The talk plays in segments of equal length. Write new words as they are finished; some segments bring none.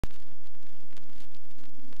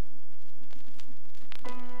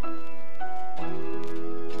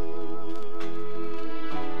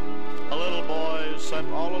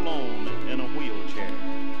all alone in a wheelchair.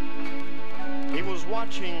 He was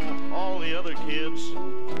watching all the other kids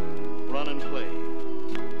run and play.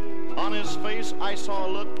 On his face I saw a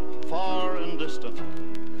look far and distant,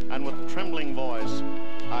 and with trembling voice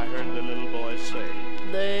I heard the little boy say,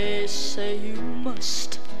 "They say you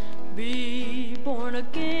must be born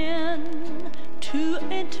again to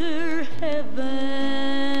enter heaven.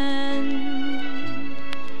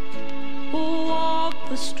 Walk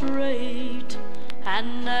the straight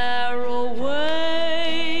and narrow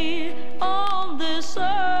way on this earth.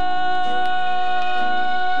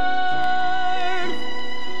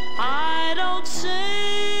 I don't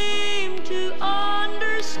seem to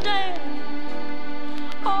understand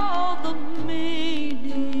all the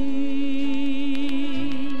meaning.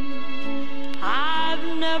 I've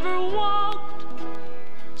never walked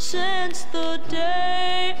since the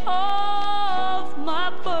day of my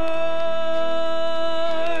birth.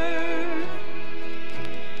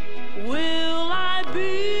 Will I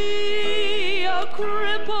be a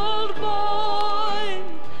crippled boy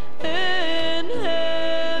in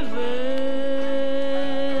heaven?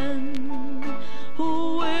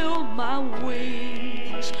 Will my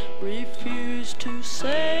wings refuse to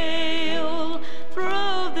sail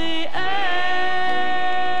through the air?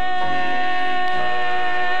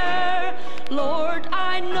 Lord,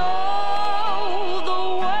 I know the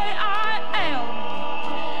way I am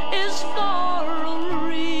is for a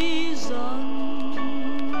reason,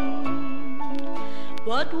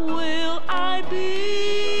 but will I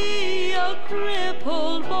be a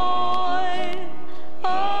crippled boy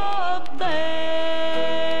up there?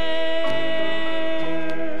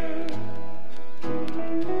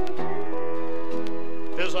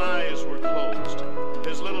 His eyes were closed,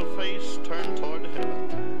 his little face turned toward heaven.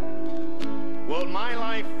 Will my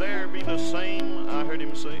life there be the same? I heard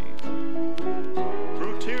him say.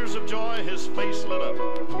 Through tears of joy his face lit up,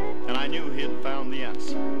 and I knew he had found the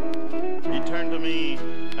answer. He turned to me,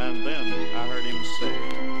 and then I heard him say,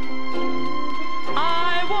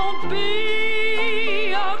 I won't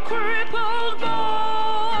be a crippled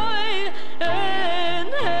boy in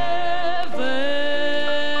heaven.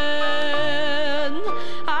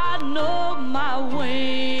 I know my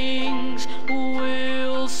wings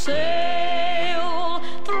will sail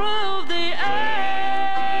through the air.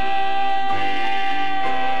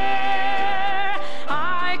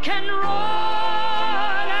 I can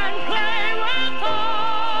run and play with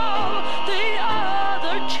all the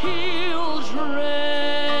other children.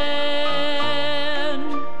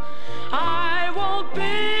 I won't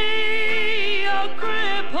be a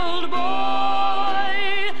crippled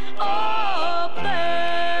boy up there.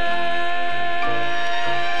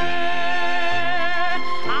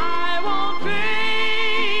 I won't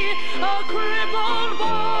be a crippled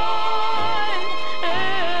boy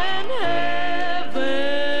in heaven.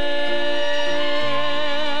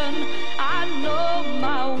 I know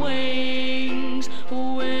my wings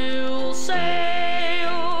will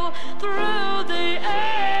sail through the air.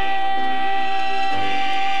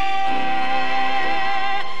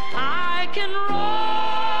 I can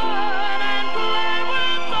run and play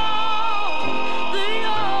with all the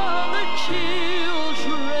other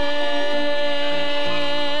children.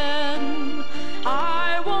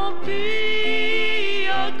 I won't be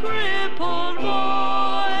a crippled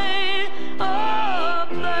boy up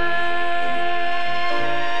there.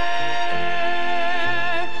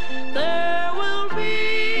 There will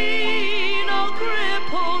be no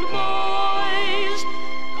crippled boys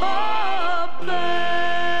up there.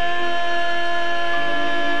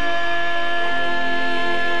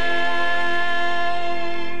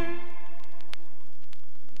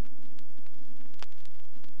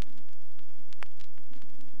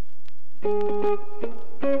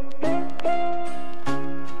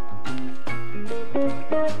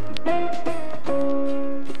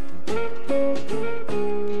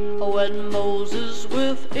 When Moses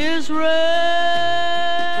with Israel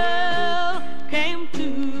came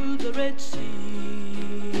to the Red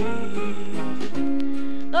Sea,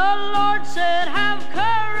 the Lord said, have courage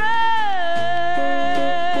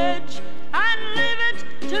and leave it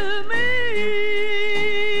to me.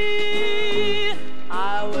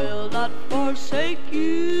 I will not forsake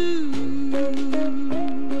you.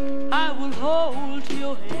 I will hold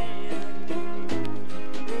your hand.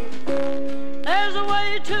 There's a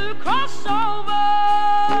way to cross over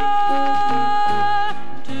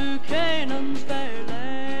to Canaan's fair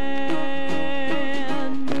land.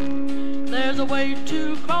 There's a way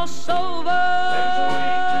to cross over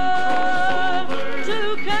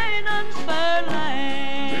to Canaan's fair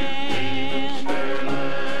land.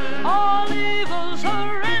 All evil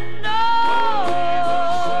surrenders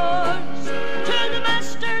to the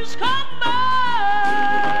Master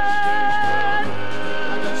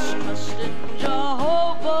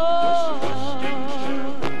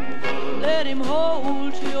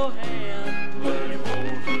your hand. let him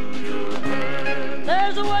hold to your hand.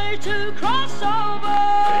 There's a way to cross over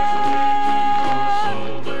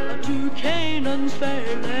to Canaan's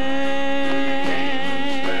fair land.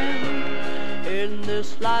 In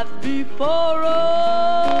this life before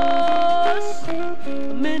us,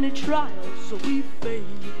 many trials we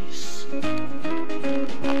face.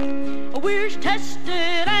 We're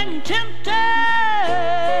tested and tempted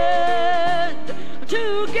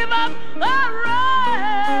to give up the race.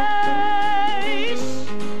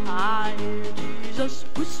 I hear Jesus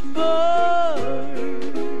whisper,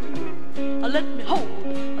 let me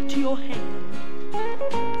hold to your hand.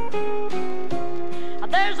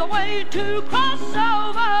 There's a way to cross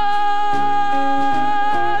over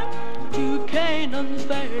to Canaan's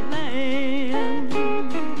fair land.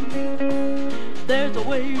 There's a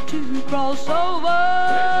way to cross over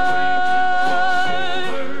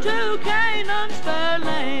to Canaan's fair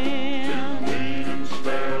land.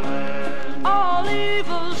 All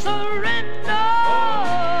evil surrenders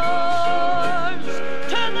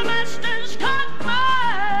to the Master's command.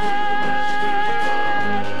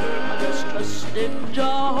 Just trust in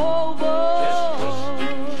Jehovah.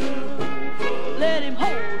 Let him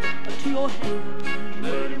hold to your hand.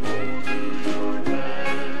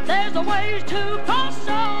 There's a way to cross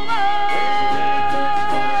over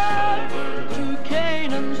to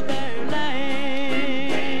Canaan's fair land.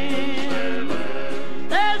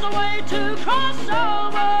 There's a way to cross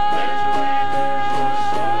over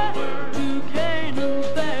to Canaan's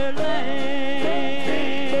fair land.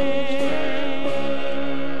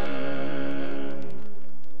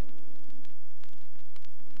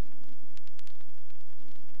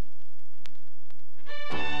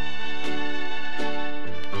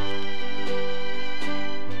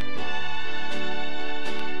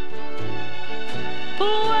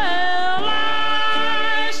 Well,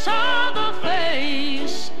 I saw the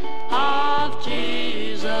face of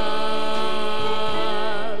Jesus.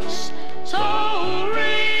 So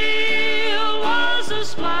real was the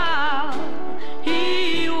smile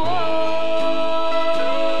he wore.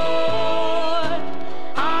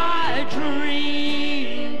 I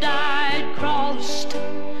dreamed I'd crossed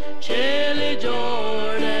chilly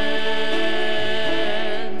Jordan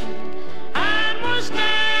and was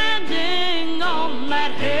standing on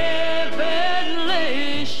that heavenly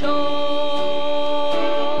shore.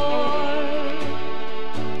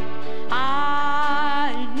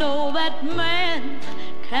 I know that man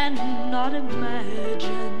cannot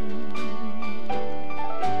imagine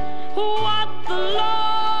what the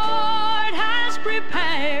Lord has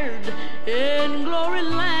prepared in glory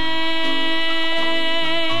land.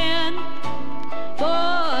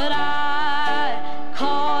 But I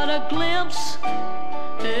caught a glimpse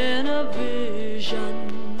in a vision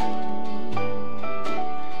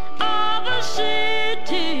of a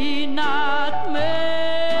city not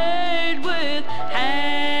made with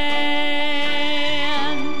hands.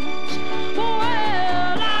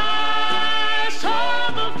 Well, I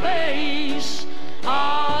saw the face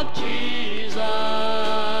of Jesus.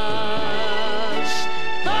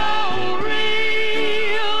 Though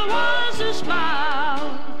real was the smile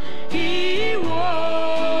he wore.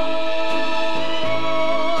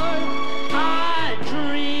 I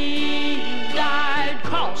dreamed I'd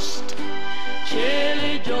crossed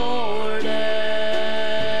chilly Jordan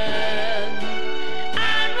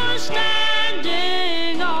and was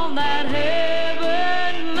standing on that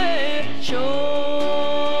heavenly shore.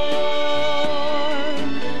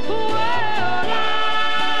 Well,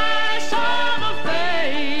 I saw the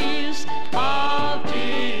face of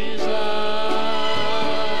Jesus.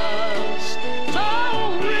 So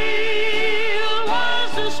real was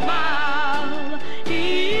the smile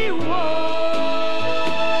he wore.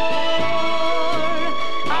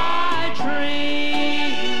 I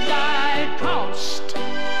dreamed I'd crossed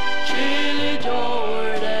chilly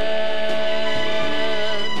Jordan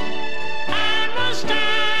and was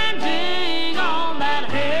standing on that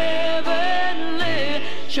heavenly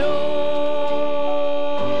shore.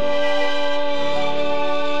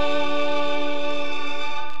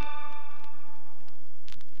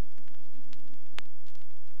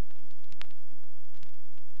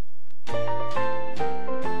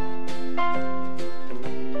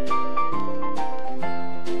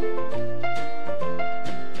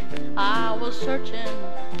 I was searching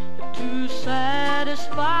to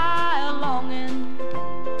satisfy a longing.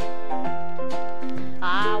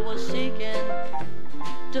 I was seeking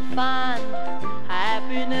to find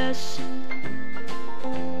happiness.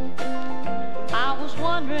 I was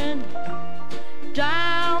wandering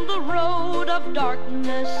down the road of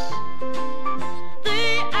darkness.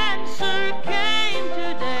 The answer came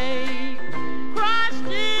today. Christ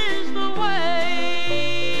is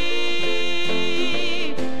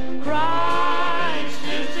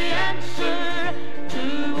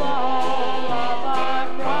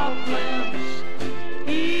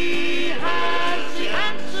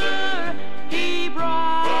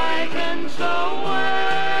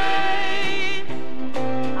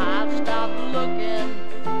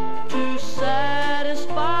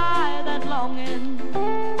longing.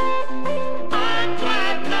 I'm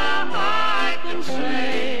glad now I can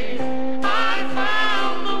say I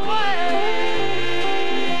found the way.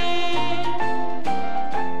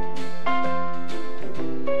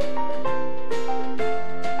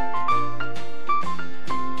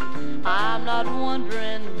 I'm not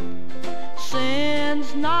wondering,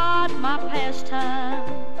 sin's not my pastime.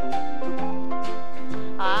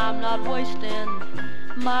 I'm not wasting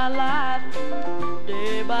my life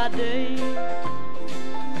day by day.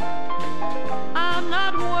 I'm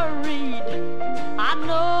not worried, I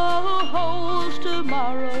know who holds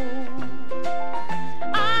tomorrow.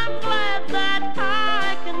 I'm glad that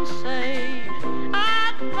I can say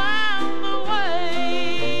I found the way.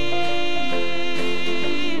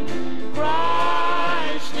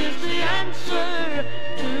 Christ is the answer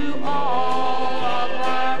to all of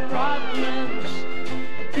our problems.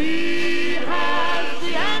 He has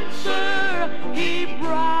the answer, He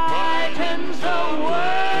brightens the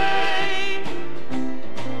way.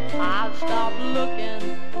 I've stopped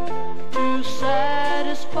looking to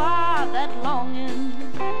satisfy that longing.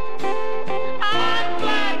 I'm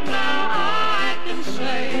glad now I can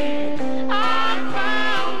say I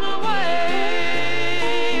found the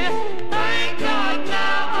way. Thank God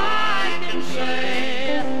now I can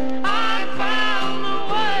say I found the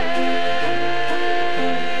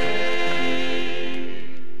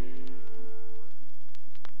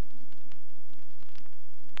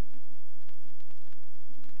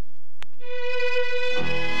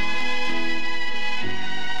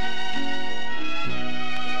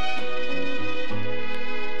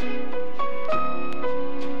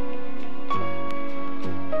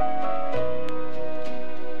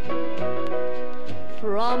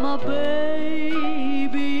from a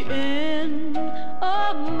baby in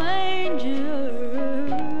a manger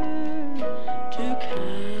to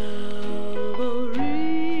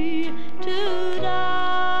Calvary to die.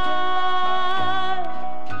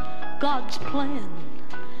 God's plan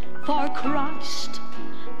for Christ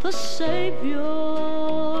the Savior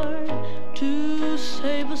to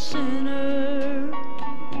save a sinner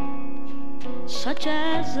such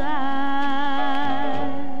as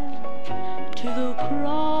I. To the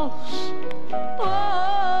cross,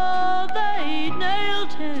 oh, they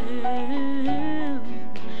nailed Him.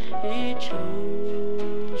 He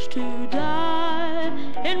chose to die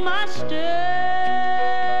in my stead.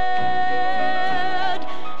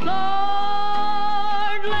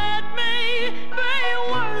 Lord, let me be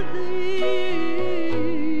worthy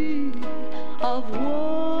of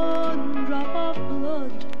one drop of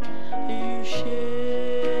blood You shed.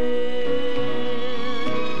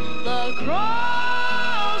 The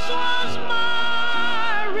cross was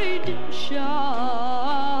my redemption.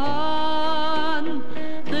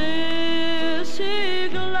 This He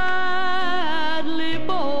gladly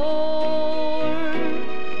bore.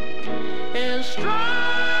 His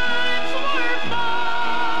stripes were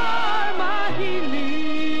for my healing.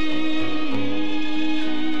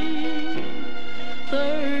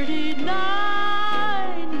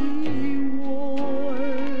 39 He wore.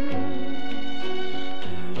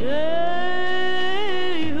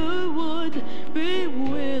 Today who would be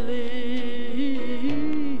willing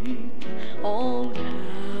on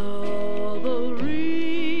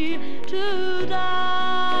Calvary to die?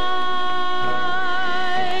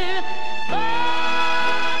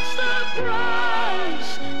 That's the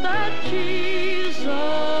price that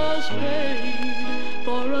Jesus paid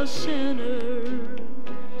for a sinner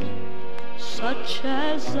such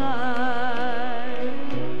as I.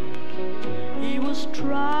 He was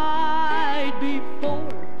tried before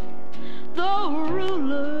the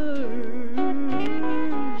rulers.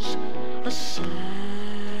 A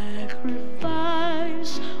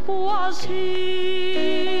sacrifice was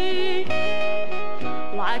He,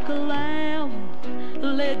 like a lamb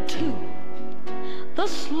led to the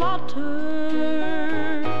slaughter.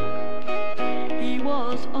 He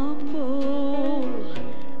was humble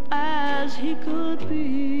as He could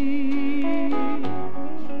be.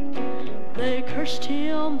 They cursed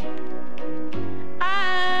Him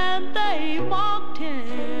and they mocked Him,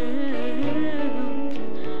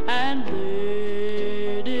 and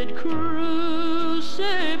they did crucify.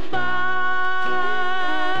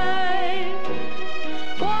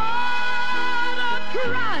 What a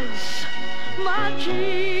price my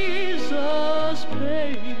Jesus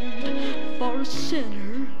paid for a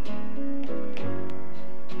sinner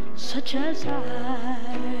such as I.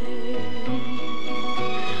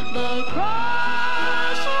 The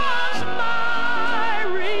cross was my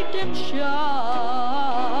redemption.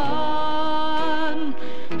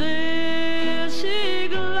 This He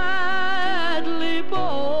gladly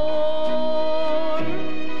bore.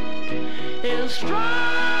 His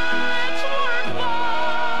stripes were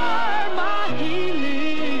for my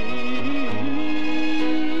healing.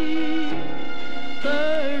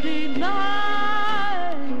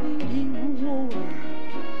 39 he wore.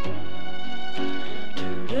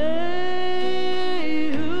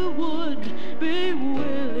 Today who would be willing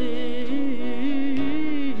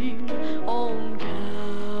on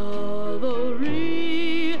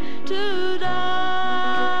Calvary to die?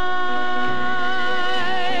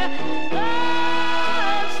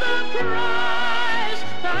 That's the price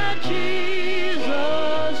that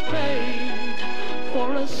Jesus paid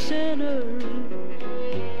for a sinner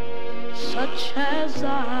such as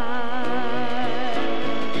I.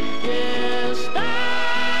 Yes,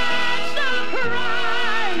 that's the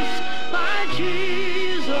price my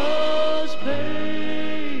Jesus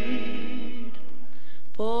paid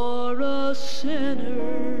for a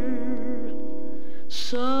sinner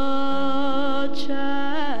such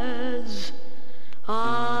as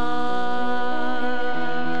I.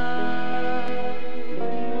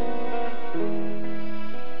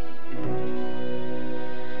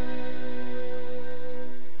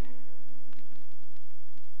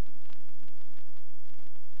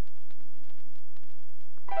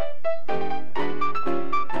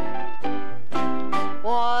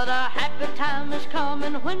 What a happy time is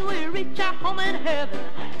coming when we reach our home in heaven,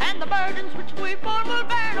 and the burdens which we bore will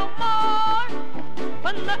bear no more.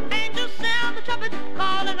 When the angels sound the trumpet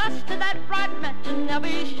calling us to that bright mansion, they'll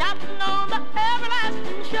be shouting on the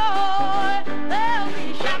everlasting shore. They'll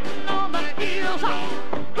be shouting on the hills of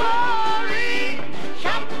glory,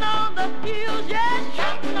 shouting on the hills, yes,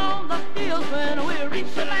 shouting on the hills when we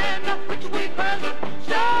reach the land of which we've heard the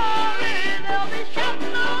story. They'll be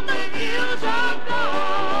shouting on the hills of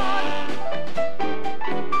God.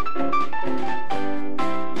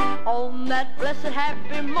 On that blessed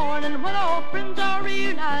happy morning when all friends are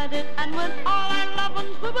reunited, and when all our loved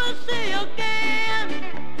ones we will see again,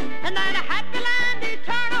 and that happy land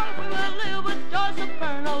eternal we will live with joy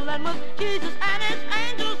supernal, and with Jesus and his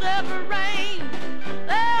angels ever reign.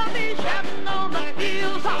 They'll be shouting on the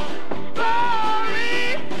hills of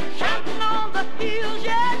glory, shouting on the hills,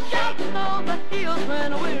 yes, shouting on the hills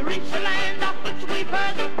when we reach the land of which we've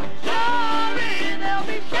heard the story. They'll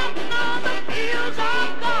be shouting on the hills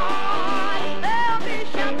of God. They'll be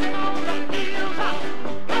shouting on the hills of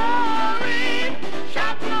glory,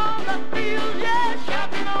 shouting on the hills, yes,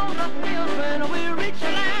 shouting on the hills when we reach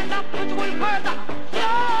the land of which we've heard the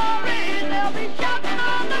story. They'll be shouting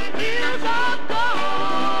on the hills of God.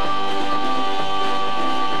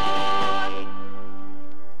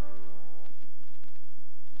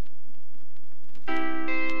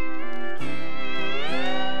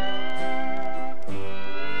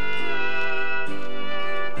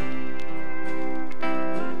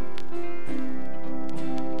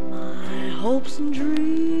 My hopes and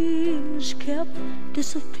dreams kept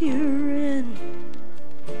disappearing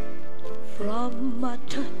from my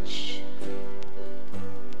touch.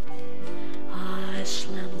 I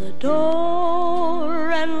slammed the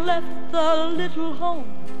door and left the little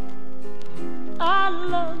home I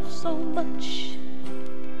love so much.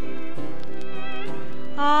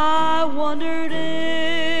 I wandered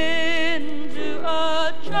into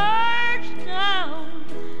a church down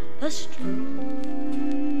the street.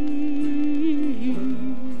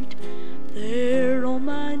 There on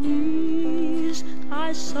my knees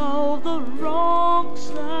I saw the wrong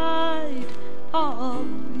side of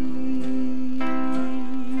me.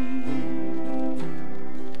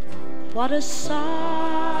 What a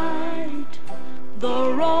sight,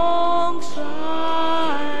 the wrong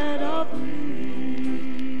side of me.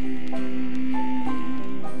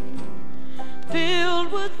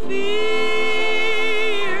 Filled with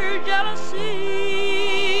fear, jealousy,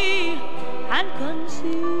 and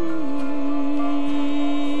conceit.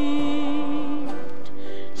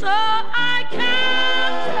 So I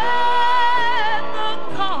counted the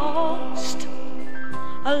cost.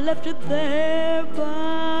 I left it there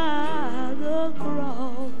by the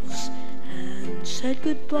cross and said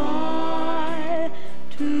goodbye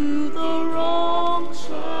to the wrong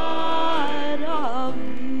side of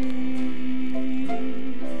me.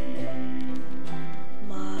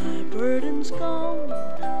 My burden's gone,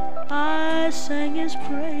 I sang his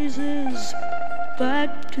praises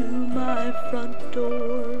back to my front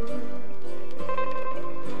door.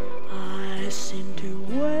 I seem to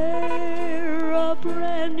wear a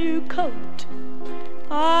brand new coat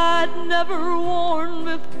I'd never worn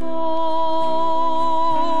before.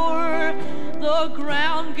 The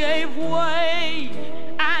ground gave way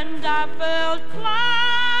and I felt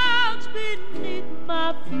clouds beneath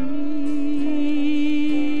my feet.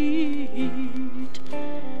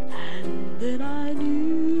 And then I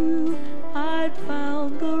knew I'd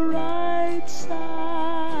found the right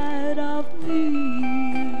side of me.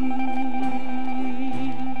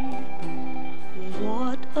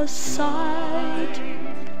 What a sight,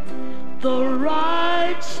 the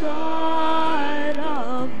right side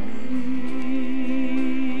of me,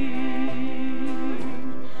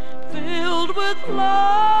 filled with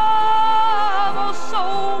love, oh so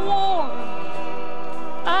warm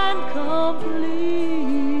and complete.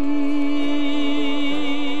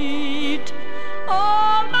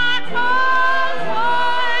 All my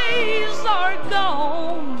worries are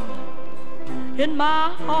gone. In my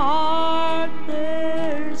heart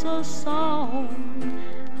there's a song.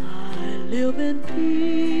 I live in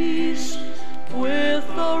peace with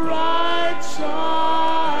the right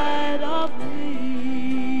side of me.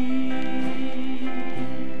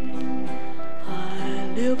 I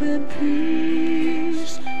live in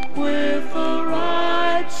peace with the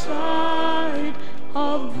right side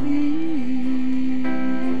of me.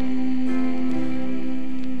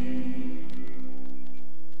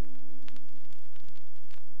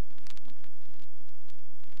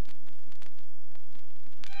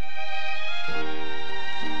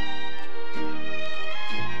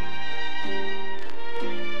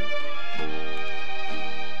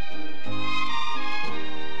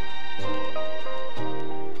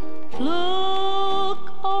 Look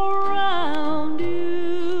around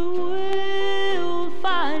you, we'll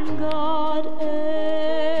find God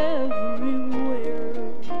everywhere.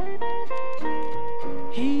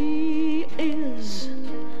 He is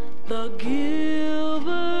the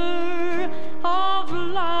giver of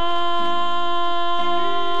life,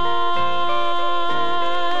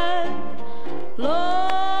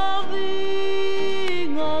 loving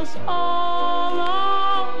us all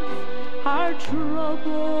of our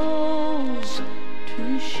troubles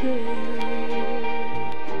to share,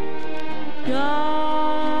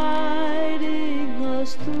 guiding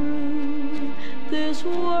us through this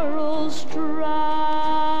world's strife.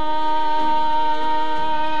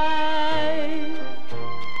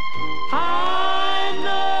 I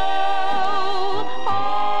know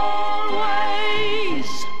always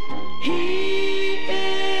He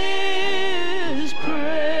is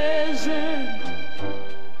present,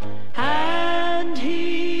 and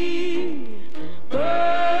He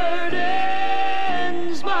burdens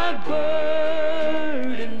my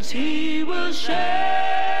burdens He will share.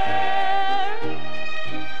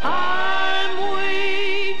 I'm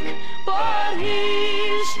weak, but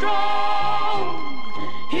He's strong.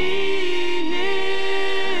 He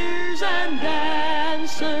hears and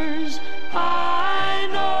answers. I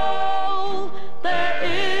know there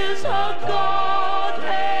is a God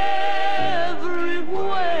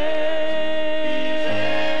everywhere.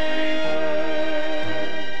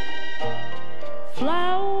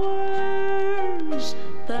 Flowers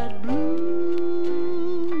that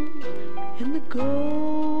bloom in the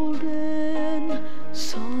golden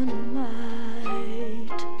sunlight,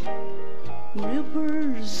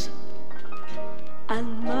 rivers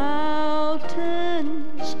and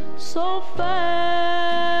mountains so fair,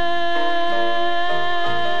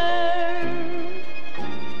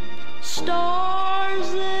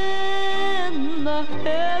 stars in the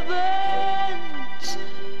heavens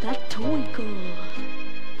that twinkle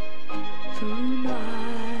through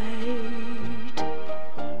night,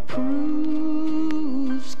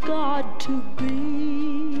 proves God to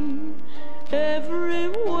be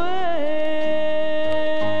everywhere.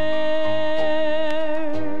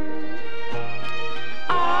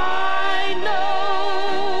 I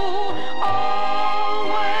know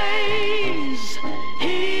always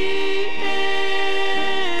He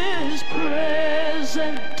is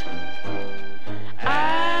present,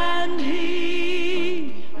 and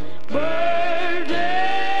He burdens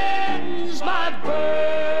my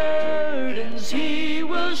burdens He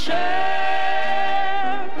will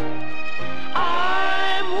share.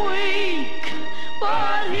 I'm weak,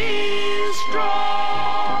 but He's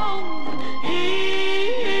strong.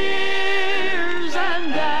 He hears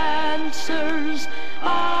and answers.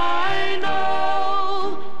 I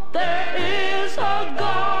know there is a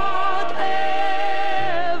God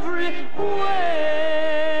everywhere.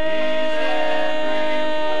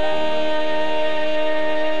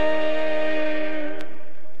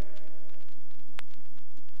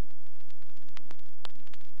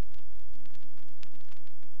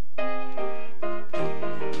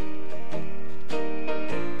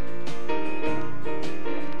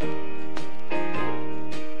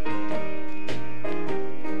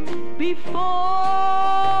 Before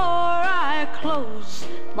I close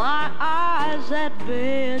my eyes at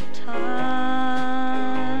bedtime,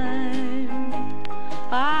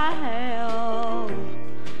 I have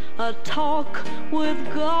a talk with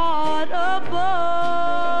God above.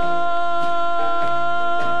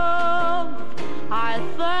 I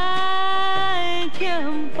thank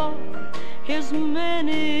Him for His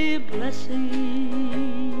many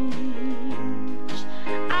blessings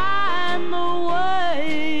and the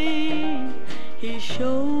way He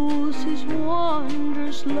shows His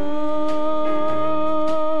wondrous love.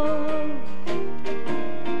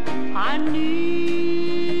 I kneel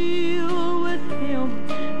with Him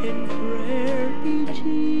in prayer each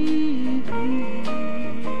evening.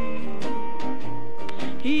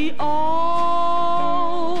 He always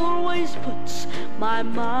puts my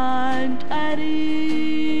mind at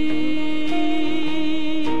ease.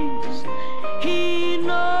 He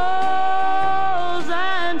knows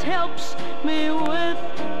and helps me with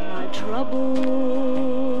my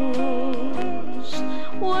troubles.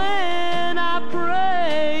 When I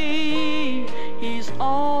pray, He's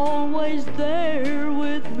always there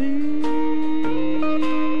with me.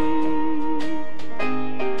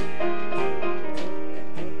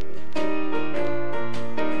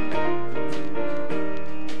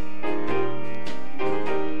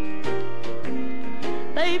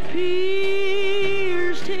 They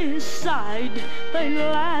pierced His side, they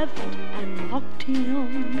laughed and mocked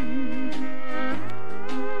Him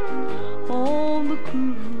on the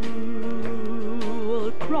cruel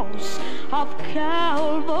cross of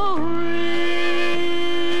Calvary.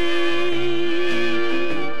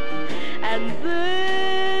 And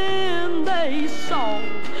then they saw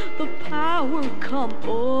the power come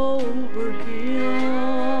over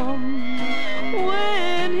Him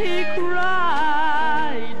when He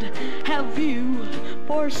cried, "Have you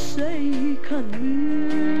forsaken me?"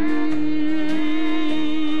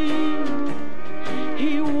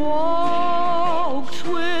 He walks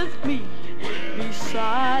with me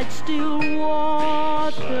beside still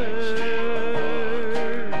waters.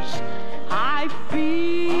 I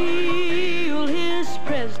feel His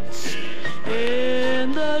presence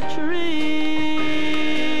in the trees.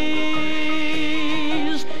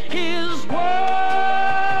 His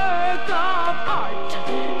work of art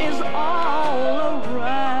is all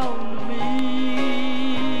around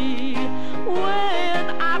me. When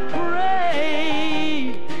I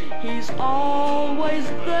pray, He's always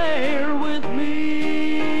there with me.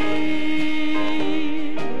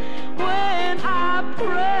 When I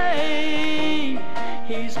pray,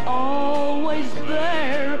 He's always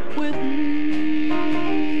there with me.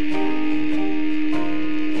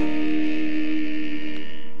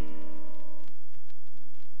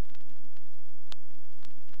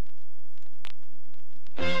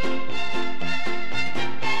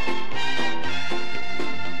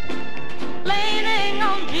 Leaning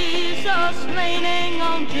on Jesus, leaning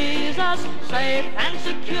on Jesus, safe and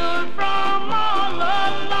secure from all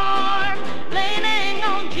alarm. Leaning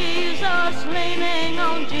on Jesus, leaning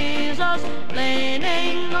on Jesus,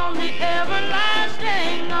 leaning on the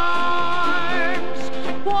everlasting arms.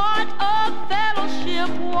 What a fellowship,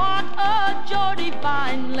 what a joy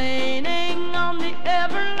divine, leaning on the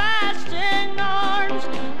everlasting arms.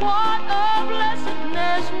 What a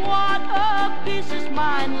blessedness, what a peace is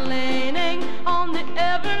mine, leaning on the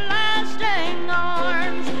everlasting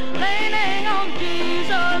arms. Leaning on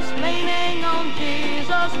Jesus, leaning on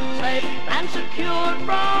Jesus, safe and secure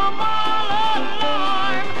from all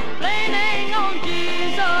alarm. Leaning on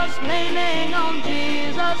Jesus, leaning on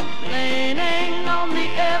Jesus, leaning on the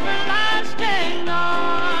everlasting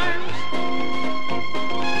arms.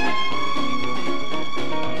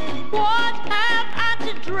 What have I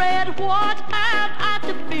to dread? What have I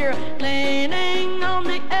to fear? Leaning on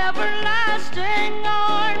the everlasting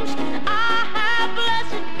arms. I have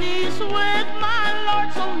blessed peace with my Lord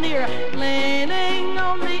so near. Leaning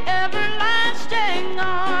on the everlasting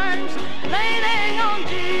arms. Leaning on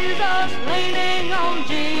Jesus, leaning on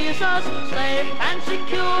Jesus, safe and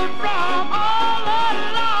secure from all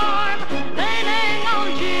alarm. Leaning on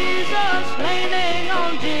Jesus, leaning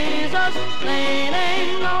on Jesus,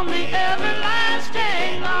 leaning on the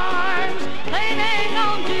everlasting arms. Leaning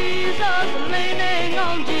on Jesus, leaning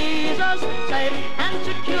on Jesus, safe and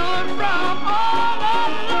secure from all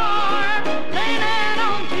alarm. Leaning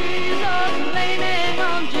on Jesus, leaning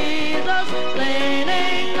on Jesus,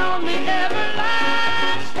 leaning on the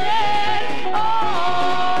everlasting arms.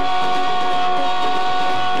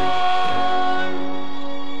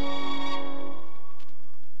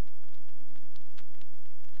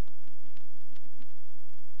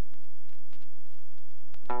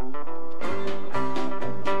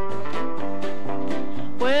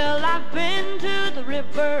 Well, I've been to the river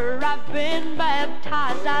river I've been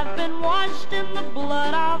baptized. I've been washed in the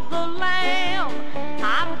blood of the Lamb.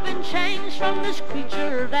 I've been changed from this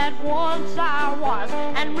creature that once I was,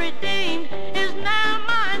 and redeemed is now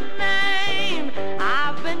my name.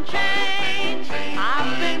 I've been changed,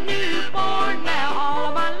 I've been newborn now. All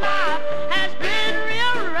of my life has been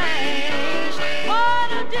rearranged.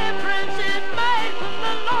 What a difference it made when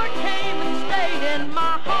the Lord came and stayed in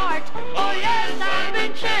my heart. Oh yes, I've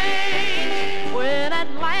been changed. When at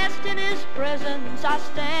last in His presence I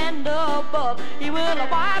stand above, He will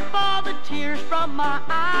wipe all the tears from my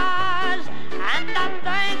eyes. And I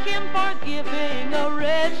thank Him for giving a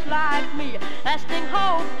wretch like me lasting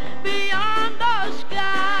hope beyond the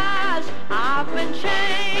skies. I've been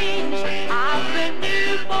changed, I've been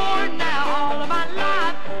newborn now. All of my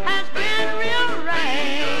life has been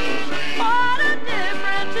rearranged. What a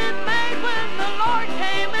difference it made when the Lord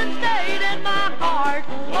came and stayed in my heart.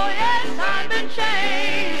 Oh yes, I've been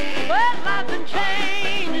changed. Well, I've been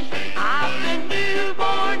changed. I've been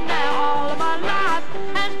newborn now. All of my life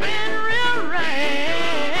has been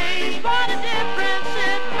rearranged. What a difference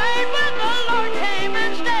it made when the Lord came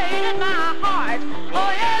and stayed in my heart.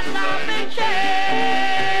 Oh yes, I've been changed.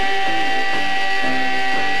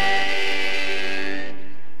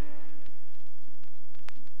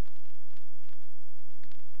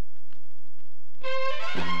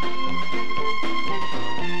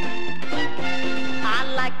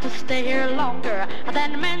 I like to stay here longer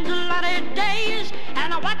than men's allotted days,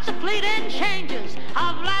 and I watch the fleeting changes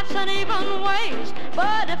of life's uneven ways.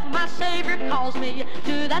 But if my Savior calls me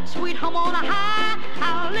to that sweet home on a high,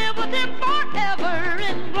 I'll live with Him forever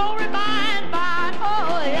in glory by and by.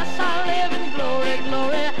 Oh yes, I'll live in glory,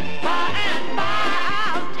 glory by and by.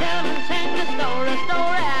 I'll tell and sing the story,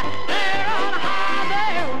 story. There on high,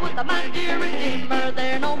 there with my dear Redeemer,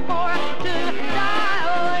 there no more to die.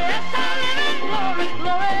 Oh yes, I'll live in glory,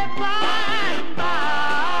 glory by and by.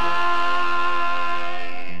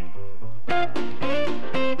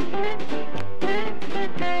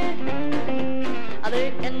 The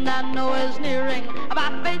end I know is nearing. By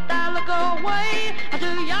faith I look away to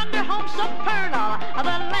yonder home supernal,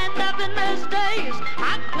 the land of endless days.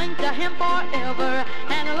 I cling to Him forever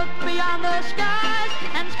and look beyond the skies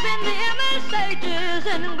and spend the endless ages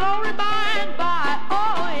in glory by and by.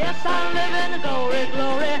 Oh yes, I live in glory,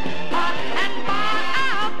 glory